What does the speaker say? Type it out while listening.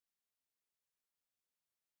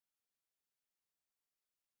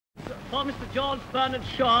For Mr. George Bernard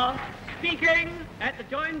Shaw, speaking at the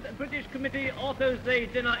Joint British Committee Authors' Day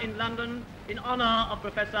dinner in London in honor of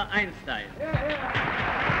Professor Einstein.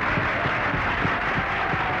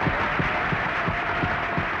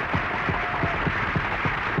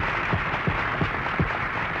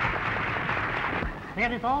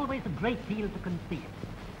 There is always a great deal to conceal.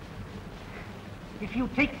 If you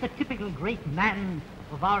take the typical great man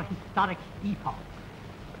of our historic epoch,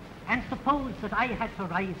 and suppose that I had to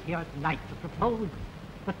rise here tonight to propose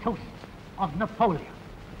the toast of Napoleon,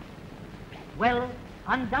 well,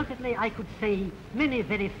 undoubtedly I could say many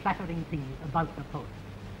very flattering things about Napoleon.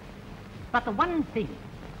 But the one thing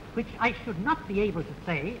which I should not be able to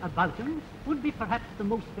say about him would be perhaps the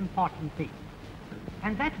most important thing,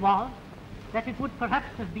 and that was that it would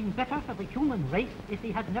perhaps have been better for the human race if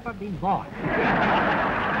he had never been born.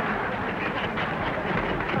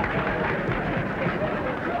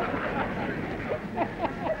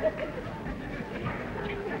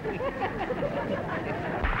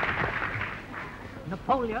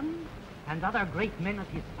 Napoleon and other great men of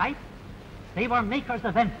his type, they were makers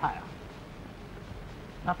of empire.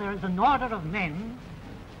 But there is an order of men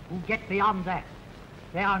who get beyond that.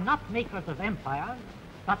 They are not makers of empires,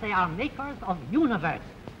 but they are makers of universes.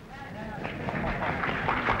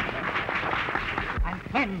 And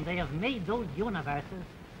when they have made those universes,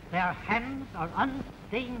 their hands are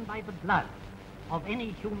unstained by the blood of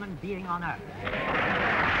any human being on earth.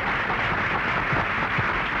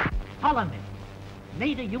 Ptolemy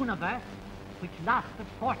made a universe which lasted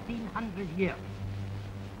 1,400 years.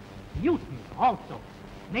 Newton also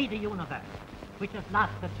made a universe which has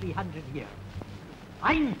lasted 300 years.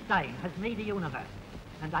 Einstein has made a universe,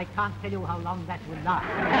 and I can't tell you how long that will last.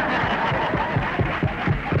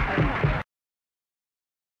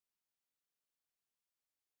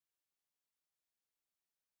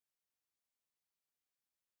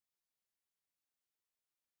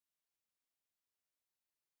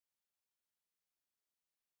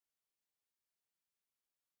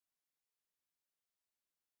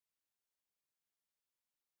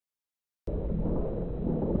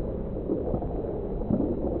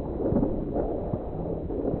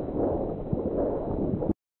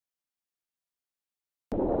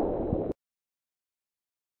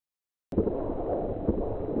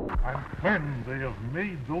 And when they have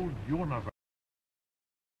made those universes,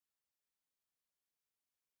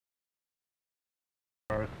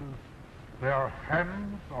 their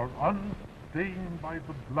hands are unstained by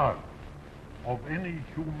the blood of any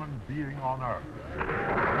human being on earth.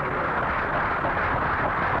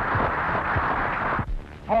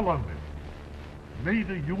 Ptolemy made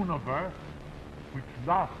a universe which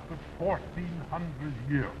lasted 1,400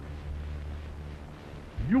 years.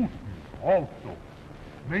 Newton also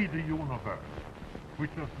made a universe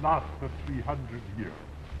which has lasted 300 years.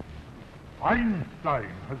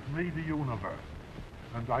 Einstein has made a universe,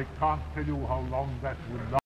 and I can't tell you how long that will last.